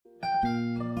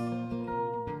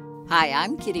Hi,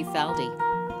 I'm Kitty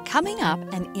Felde. Coming up,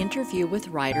 an interview with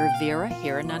writer Veera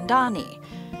Hiranandani.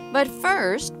 But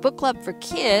first, Book Club for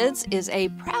Kids is a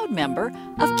proud member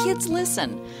of Kids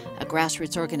Listen, a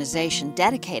grassroots organization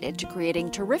dedicated to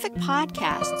creating terrific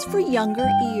podcasts for younger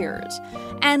ears.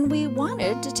 And we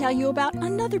wanted to tell you about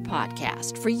another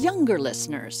podcast for younger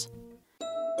listeners.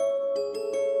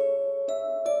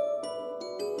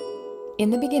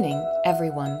 In the beginning,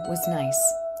 everyone was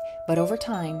nice. But over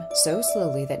time, so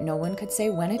slowly that no one could say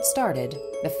when it started,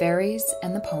 the fairies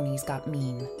and the ponies got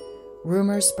mean.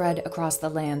 Rumors spread across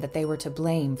the land that they were to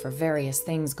blame for various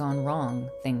things gone wrong,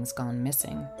 things gone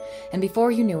missing. And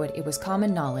before you knew it, it was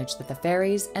common knowledge that the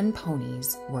fairies and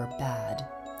ponies were bad.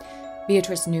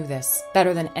 Beatrice knew this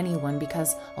better than anyone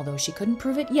because, although she couldn't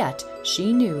prove it yet,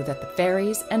 she knew that the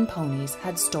fairies and ponies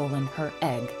had stolen her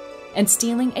egg. And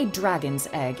stealing a dragon's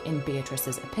egg, in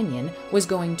Beatrice's opinion, was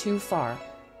going too far.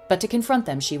 But to confront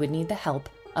them, she would need the help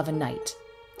of a knight.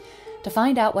 To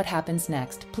find out what happens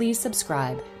next, please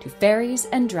subscribe to Fairies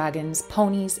and Dragons,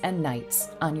 Ponies and Knights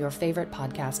on your favorite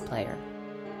podcast player.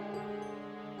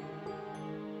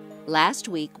 Last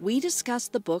week, we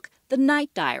discussed the book The Night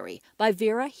Diary by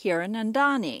Veera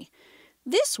Hiranandani.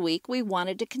 This week, we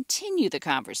wanted to continue the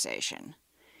conversation.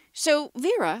 So,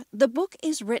 Veera, the book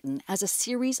is written as a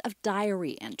series of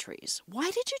diary entries. Why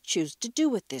did you choose to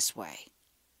do it this way?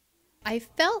 I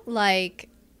felt like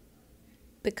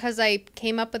because I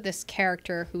came up with this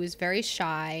character who was very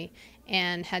shy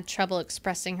and had trouble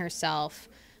expressing herself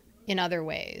in other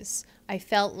ways, I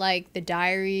felt like the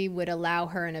diary would allow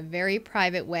her in a very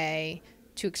private way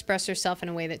to express herself in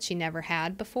a way that she never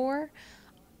had before.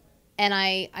 And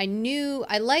I knew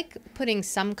I like putting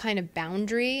some kind of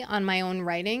boundary on my own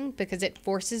writing because it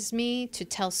forces me to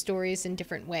tell stories in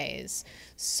different ways.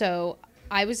 So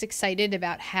I was excited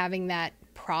about having that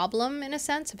problem, in a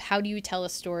sense, of how do you tell a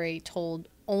story told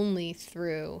only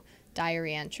through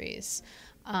diary entries.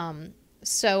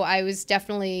 So I was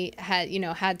definitely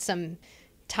had some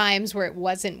times where it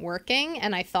wasn't working,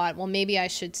 and I thought, well, maybe I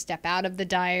should step out of the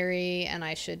diary and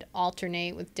I should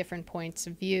alternate with different points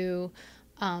of view.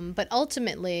 But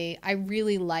ultimately, I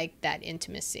really liked that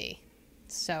intimacy,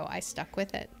 so I stuck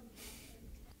with it.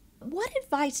 What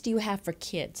advice do you have for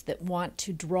kids that want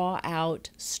to draw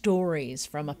out stories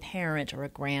from a parent or a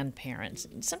grandparent?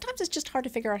 Sometimes it's just hard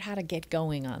to figure out how to get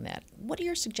going on that. What are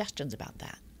your suggestions about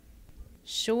that?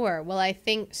 Sure. Well, I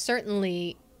think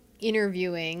certainly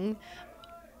interviewing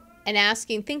and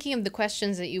thinking of the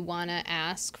questions that you want to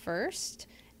ask first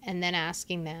and then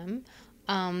asking them.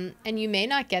 And you may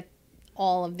not get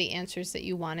all of the answers that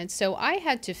you wanted. So I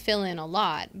had to fill in a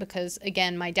lot because,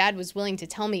 again, my dad was willing to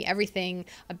tell me everything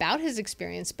about his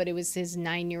experience, but it was his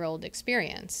 9-year-old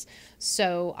experience.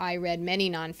 So I read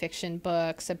many nonfiction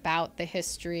books about the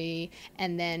history.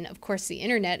 And then, of course, the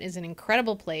internet is an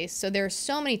incredible place. So there are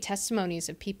so many testimonies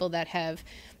of people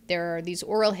there are these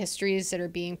oral histories that are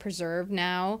being preserved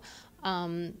now.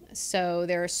 So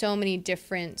there are so many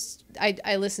different,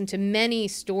 I listened to many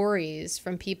stories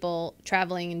from people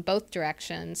traveling in both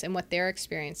directions and what their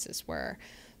experiences were.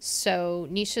 So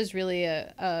Nisha's really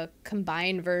a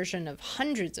combined version of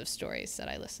hundreds of stories that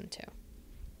I listened to.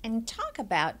 And talk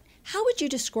about, how would you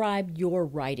describe your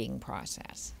writing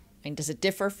process? I mean, does it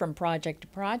differ from project to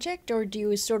project, or do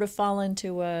you sort of fall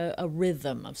into a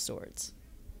rhythm of sorts?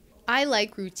 I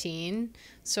like routine,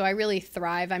 so I really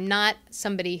thrive. I'm not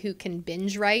somebody who can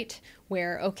binge write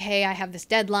where, okay, I have this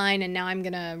deadline and now I'm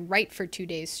going to write for 2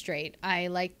 days straight. I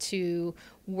like to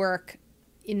work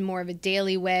in more of a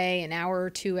daily way, an hour or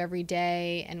two every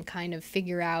day, and kind of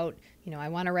figure out, I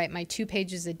want to write my 2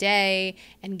 pages a day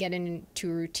and get into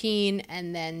a routine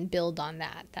and then build on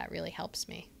that. That really helps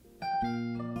me.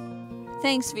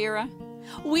 Thanks, Veera.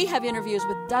 We have interviews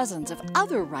with dozens of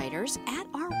other writers at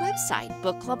our website,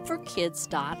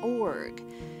 bookclubforkids.org.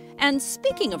 And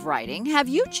speaking of writing, have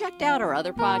you checked out our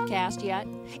other podcast yet?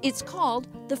 It's called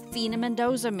The Fina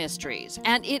Mendoza Mysteries,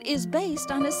 and it is based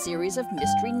on a series of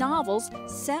mystery novels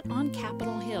set on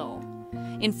Capitol Hill.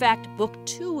 In fact, Book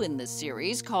 2 in this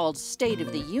series, called State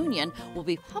of the Union, will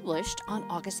be published on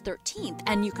August 13th,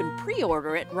 and you can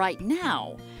pre-order it right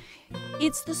now.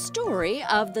 It's the story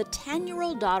of the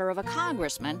 10-year-old daughter of a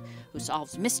congressman who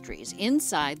solves mysteries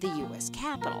inside the U.S.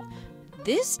 Capitol.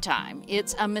 This time,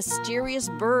 it's a mysterious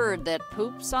bird that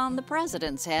poops on the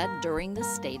president's head during the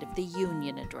State of the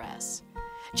Union address.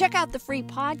 Check out the free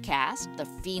podcast, The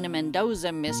Fina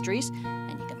Mendoza Mysteries,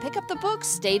 and you can pick up the book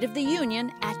State of the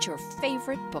Union at your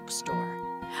favorite bookstore.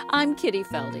 I'm Kitty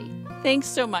Felde. Thanks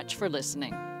so much for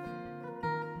listening.